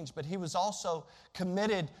changed, but he was also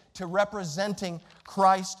committed to representing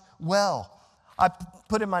Christ well. I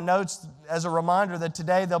put in my notes as a reminder that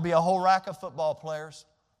today there'll be a whole rack of football players.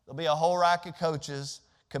 There'll be a whole rack of coaches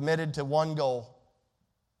committed to one goal.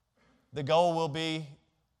 The goal will be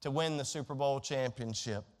to win the Super Bowl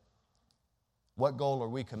championship. What goal are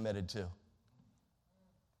we committed to?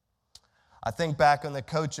 I think back on the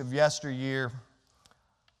coach of yesteryear,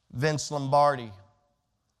 Vince Lombardi.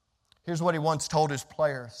 Here's what he once told his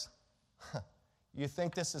players. You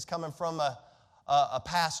think this is coming from a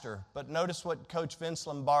pastor, but notice what Coach Vince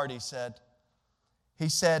Lombardi said. He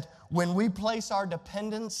said, when we place our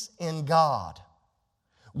dependence in God,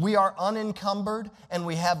 we are unencumbered and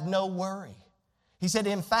we have no worry. He said,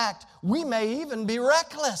 in fact, we may even be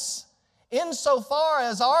reckless insofar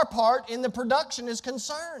as our part in the production is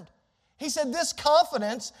concerned. He said, this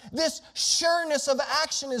confidence, this sureness of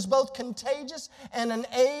action is both contagious and an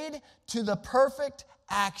aid to the perfect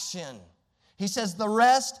action. He says, the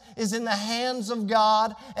rest is in the hands of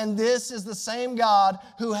God, and this is the same God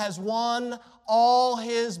who has won all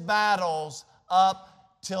his battles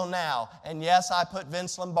up till now. And yes, I put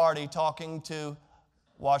Vince Lombardi talking to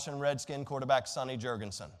Washington Redskin quarterback Sonny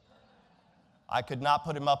Jurgensen. I could not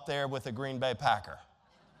put him up there with a Green Bay Packer.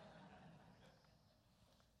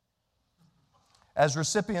 As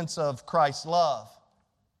recipients of Christ's love,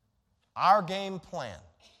 our game plan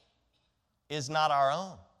is not our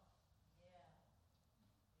own.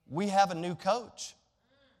 We have a new coach.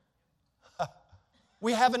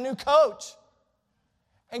 We have a new coach.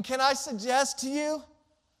 And can I suggest to you,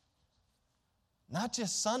 not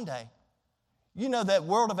just Sunday, you know that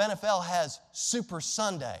World of NFL has Super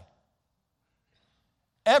Sunday.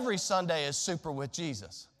 Every Sunday is super with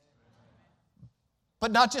Jesus.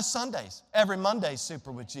 But not just Sundays. Every Monday is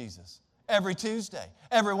super with Jesus. Every Tuesday,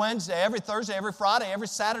 every Wednesday, every Thursday, every Friday, every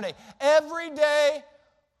Saturday. Every day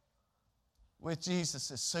with Jesus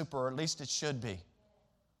is super, or at least it should be.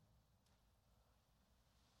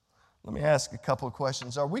 Let me ask a couple of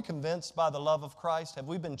questions. Are we convinced by the love of Christ? Have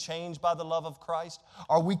we been changed by the love of Christ?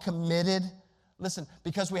 Are we committed? Listen,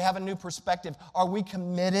 because we have a new perspective, are we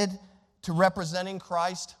committed to representing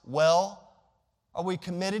Christ well? Are we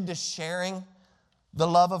committed to sharing the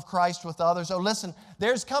love of Christ with others? Oh, listen,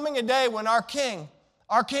 there's coming a day when our King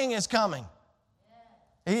is coming.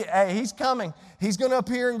 He's coming. He's going to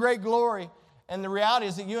appear in great glory. And the reality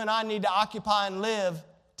is that you and I need to occupy and live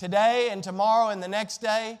today and tomorrow and the next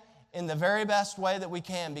day in the very best way that we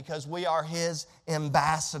can, because we are His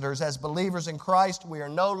ambassadors. As believers in Christ, we are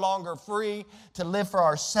no longer free to live for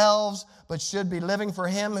ourselves, but should be living for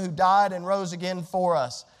Him who died and rose again for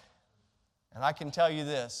us. And I can tell you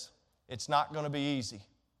this, it's not going to be easy.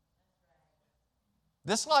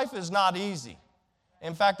 This life is not easy.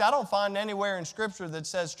 In fact, I don't find anywhere in Scripture that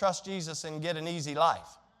says trust Jesus and get an easy life.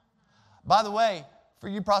 By the way, for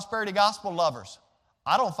you prosperity gospel lovers,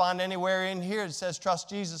 I don't find anywhere in here that says trust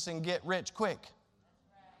Jesus and get rich quick.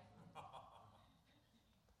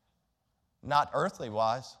 Not earthly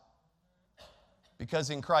wise. Because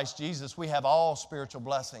in Christ Jesus, we have all spiritual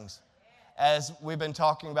blessings. As we've been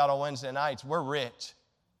talking about on Wednesday nights, we're rich,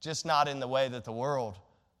 just not in the way that the world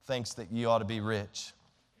thinks that you ought to be rich.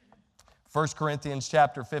 1 Corinthians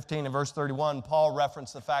chapter 15 and verse 31, Paul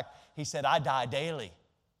referenced the fact, he said, I die daily.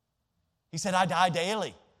 He said, I die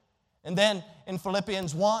daily. And then in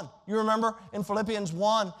Philippians 1, you remember in Philippians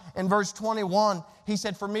 1 in verse 21, he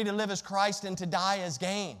said, for me to live as Christ and to die as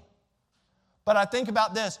gain. But I think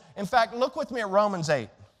about this. In fact, look with me at Romans 8.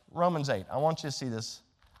 Romans 8. I want you to see this,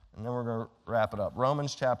 and then we're going to wrap it up.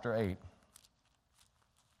 Romans chapter 8.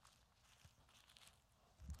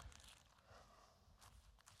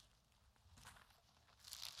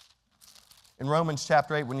 in Romans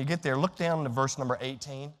chapter 8. When you get there, look down to verse number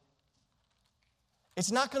 18.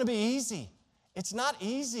 It's not going to be easy. It's not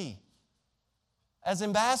easy. As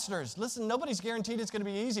ambassadors, listen, nobody's guaranteed it's going to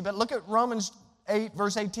be easy, but look at Romans 8,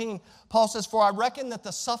 verse 18. Paul says, "For I reckon that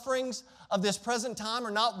the sufferings of this present time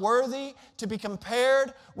are not worthy to be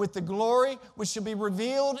compared with the glory which shall be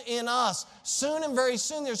revealed in us." Soon and very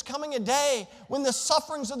soon there's coming a day when the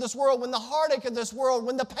sufferings of this world, when the heartache of this world,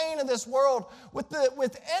 when the pain of this world, with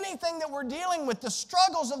anything that we're dealing with, the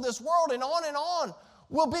struggles of this world and on,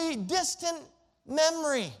 will be distant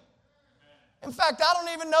memory. In fact, I don't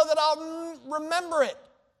even know that I'll remember it.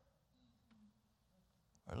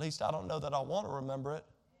 Or at least I don't know that I want to remember it.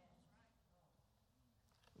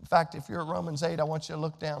 In fact, if you're at Romans 8, I want you to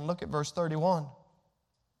look down. Look at verse 31.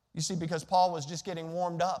 You see, because Paul was just getting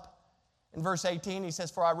warmed up. In verse 18, he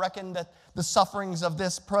says, "For I reckon that the sufferings of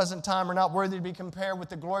this present time are not worthy to be compared with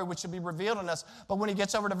the glory which shall be revealed in us." But when he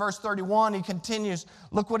gets over to verse 31, he continues.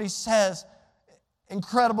 Look what he says.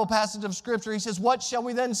 Incredible passage of Scripture. He says, "What shall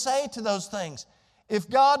we then say to those things? If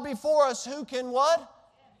God be for us, who can what?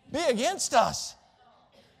 Be against us?"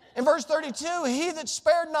 In verse 32, "He that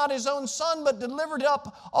spared not his own son, but delivered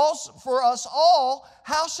up also for us all,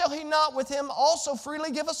 how shall he not with him also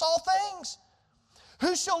freely give us all things?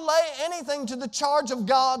 Who shall lay anything to the charge of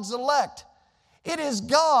God's elect? It is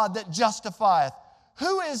God that justifieth.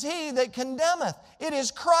 Who is he that condemneth? It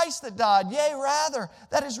is Christ that died, yea, rather,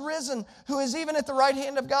 that is risen, who is even at the right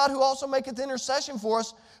hand of God, who also maketh intercession for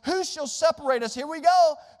us. Who shall separate us?" Here we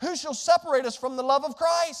go. "Who shall separate us from the love of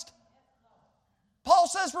Christ?" Paul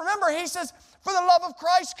says, remember, he says, "For the love of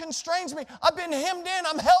Christ constrains me." I've been hemmed in.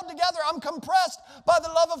 I'm held together. I'm compressed by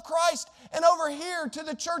the love of Christ. And over here to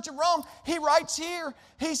the church of Rome, he writes here,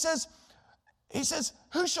 he says,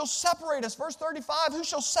 "Who shall separate us?" Verse 35, "Who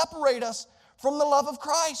shall separate us from the love of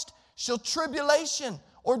Christ? Shall tribulation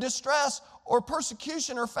or distress or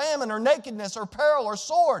persecution or famine or nakedness or peril or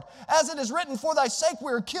sword? As it is written, for thy sake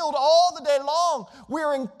we are killed all the day long. We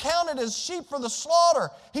are counted as sheep for the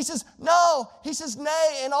slaughter." He says, no. He says,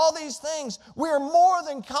 "Nay, in all these things we are more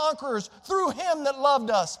than conquerors through him that loved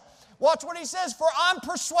us." Watch what he says, "For I'm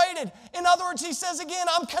persuaded." In other words, he says again,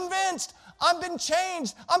 I'm convinced. I've been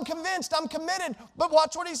changed. I'm convinced. I'm committed. But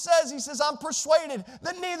watch what he says. He says, "I'm persuaded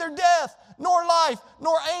that neither death, nor life,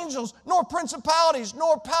 nor angels, nor principalities,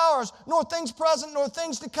 nor powers, nor things present, nor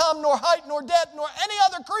things to come, nor height, nor depth, nor any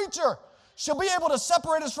other creature shall be able to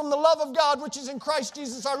separate us from the love of God which is in Christ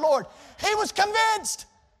Jesus our Lord." He was convinced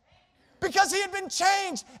because he had been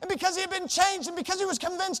changed. And because he had been changed and because he was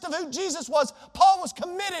convinced of who Jesus was, Paul was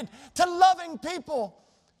committed to loving people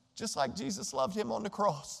just like Jesus loved him on the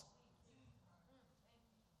cross.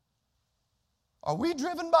 Are we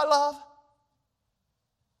driven by love?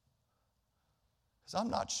 Because I'm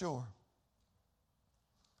not sure.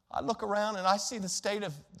 I look around and I see the state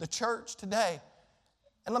of the church today.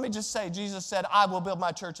 And let me just say, Jesus said, "I will build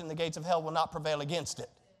my church and the gates of hell will not prevail against it."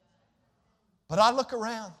 But I look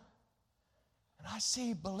around and I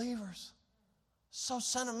see believers so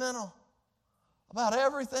sentimental about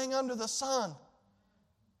everything under the sun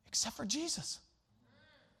except for Jesus.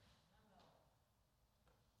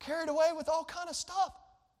 Carried away with all kind of stuff.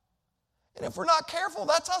 And if we're not careful,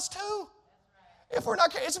 that's us too. If we're not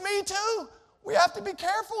careful, it's me too. We have to be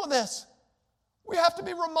careful of this. We have to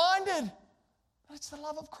be reminded that it's the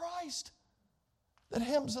love of Christ that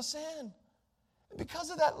hems us in. And because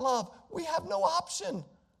of that love, we have no option.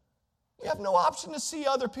 We have no option to see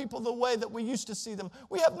other people the way that we used to see them.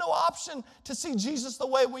 We have no option to see Jesus the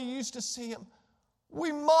way we used to see him.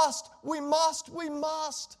 We must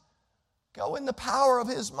go in the power of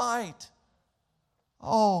his might.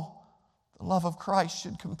 Oh, the love of Christ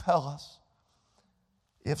should compel us.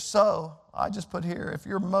 If so, I just put here, if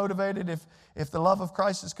you're motivated, if the love of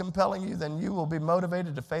Christ is compelling you, then you will be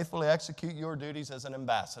motivated to faithfully execute your duties as an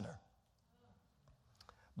ambassador.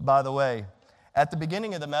 By the way, at the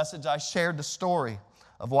beginning of the message, I shared the story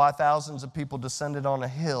of why thousands of people descended on a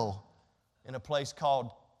hill in a place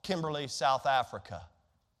called Kimberley, South Africa.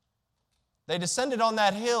 They descended on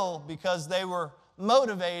that hill because they were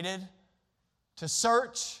motivated to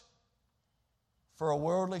search for a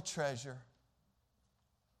worldly treasure.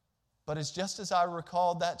 But it's just as I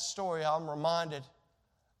recalled that story, I'm reminded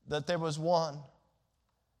that there was one,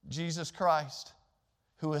 Jesus Christ,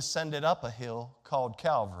 who ascended up a hill called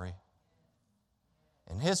Calvary.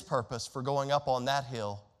 And his purpose for going up on that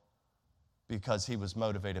hill because he was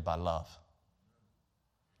motivated by love.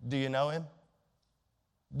 Do you know him?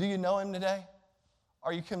 Do you know him today?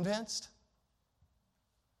 Are you convinced?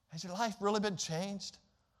 Has your life really been changed?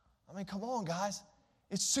 I mean, come on, guys.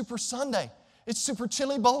 It's Super Sunday. It's Super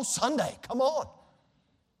Chili Bowl Sunday. Come on.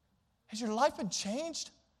 Has your life been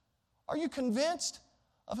changed? Are you convinced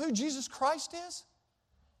of who Jesus Christ is?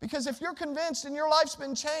 Because if you're convinced and your life's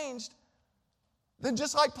been changed, then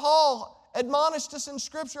just like Paul admonished us in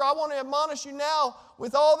Scripture, I want to admonish you now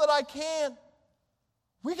with all that I can.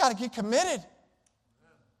 We got to get committed.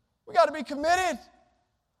 We got to be committed.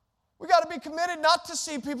 We got to be committed not to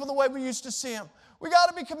see people the way we used to see them. We got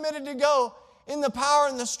to be committed to go in the power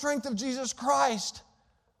and the strength of Jesus Christ,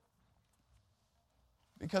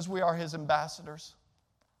 because we are His ambassadors.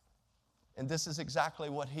 And this is exactly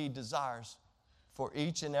what He desires for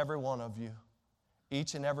each and every one of you,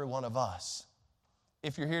 each and every one of us.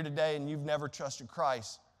 If you're here today and you've never trusted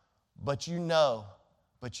Christ, but you know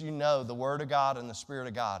the Word of God and the Spirit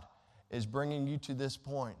of God is bringing you to this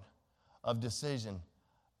point of decision,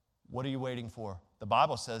 what are you waiting for? The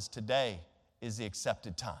Bible says today is the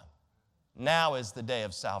accepted time. Now is the day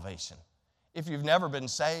of salvation. If you've never been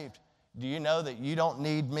saved, do you know that you don't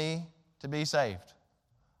need me to be saved?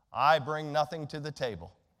 I bring nothing to the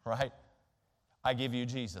table, right? I give you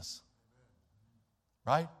Jesus,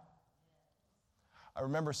 right? I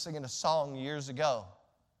remember singing a song years ago,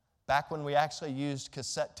 back when we actually used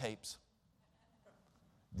cassette tapes.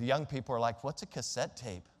 The young people are like, what's a cassette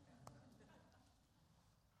tape?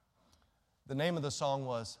 The name of the song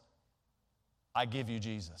was, I Give You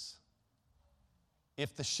Jesus.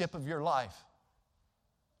 If the ship of your life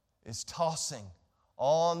is tossing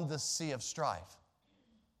on the sea of strife,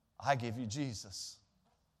 I give you Jesus.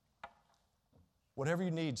 Whatever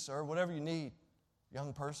you need, sir, whatever you need,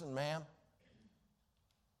 young person, ma'am,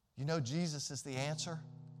 you know Jesus is the answer.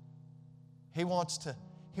 He wants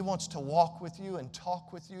to walk with you and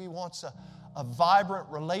talk with you. He wants a vibrant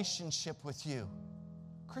relationship with you.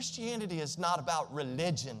 Christianity is not about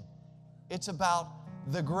religion. It's about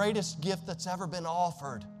the greatest gift that's ever been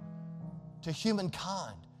offered to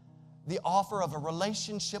humankind, the offer of a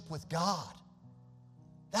relationship with God.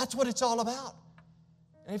 That's what it's all about.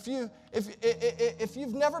 And if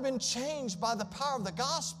you've never been changed by the power of the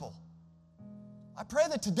gospel, I pray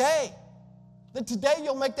that today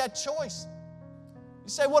you'll make that choice. You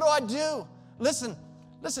say, what do I do? Listen,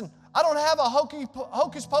 I don't have a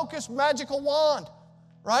hocus pocus magical wand,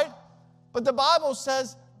 right? But the Bible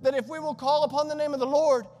says that if we will call upon the name of the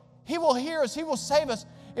Lord, He will hear us, He will save us.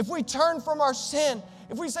 If we turn from our sin,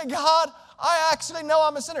 if we say, God, I actually know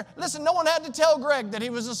I'm a sinner. Listen, no one had to tell Greg that he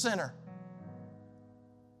was a sinner.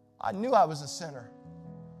 I knew I was a sinner.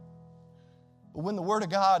 But when the Word of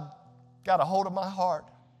God got a hold of my heart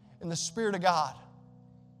and the Spirit of God,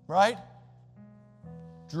 right,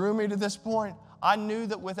 drew me to this point, I knew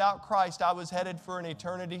that without Christ I was headed for an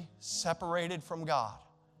eternity separated from God.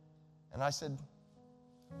 And I said,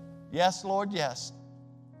 yes, Lord, yes,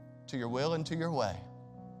 to your will and to your way.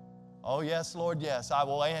 Oh, yes, Lord, yes, I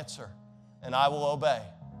will answer and I will obey.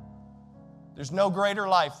 There's no greater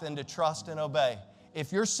life than to trust and obey.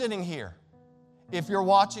 If you're sitting here, if you're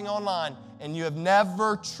watching online and you have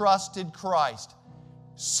never trusted Christ,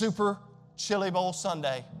 Super Chili Bowl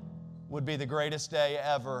Sunday would be the greatest day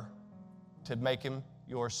ever to make Him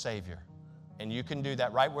your Savior. And you can do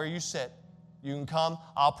that right where you sit. You can come,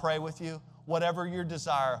 I'll pray with you. Whatever your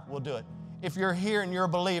desire, we'll do it. If you're here and you're a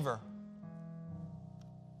believer,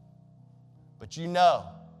 but you know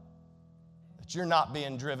that you're not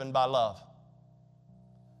being driven by love.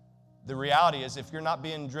 The reality is, if you're not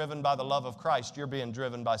being driven by the love of Christ, you're being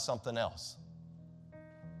driven by something else.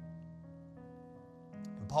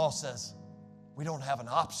 And Paul says, we don't have an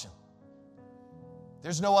option.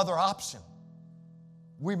 There's no other option.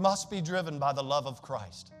 We must be driven by the love of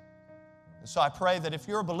Christ. And so I pray that if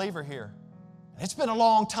you're a believer here, and it's been a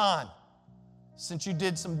long time since you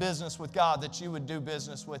did some business with God, that you would do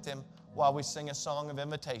business with Him while we sing a song of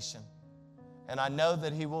invitation. And I know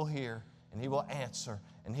that He will hear and He will answer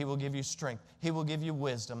and He will give you strength. He will give you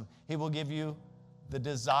wisdom. He will give you the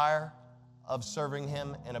desire of serving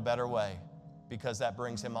Him in a better way, because that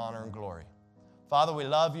brings Him honor and glory. Father, we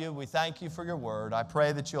love You. We thank You for Your word. I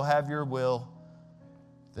pray that You'll have Your will,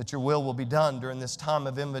 that Your will be done during this time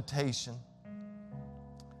of invitation.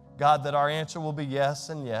 God, that our answer will be yes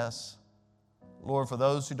and yes. Lord, for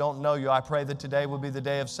those who don't know You, I pray that today will be the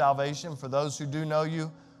day of salvation. For those who do know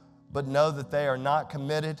You, but know that they are not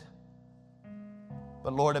committed,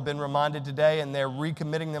 but Lord, have been reminded today and they're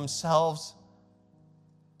recommitting themselves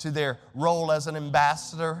to their role as an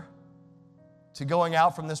ambassador, to going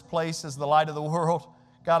out from this place as the light of the world.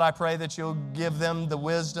 God, I pray that You'll give them the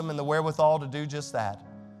wisdom and the wherewithal to do just that.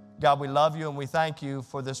 God, we love You and we thank You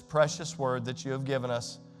for this precious word that You have given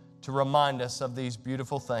us to remind us of these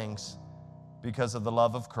beautiful things because of the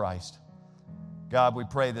love of Christ. God, we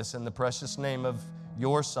pray this in the precious name of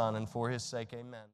Your Son, and for His sake, amen.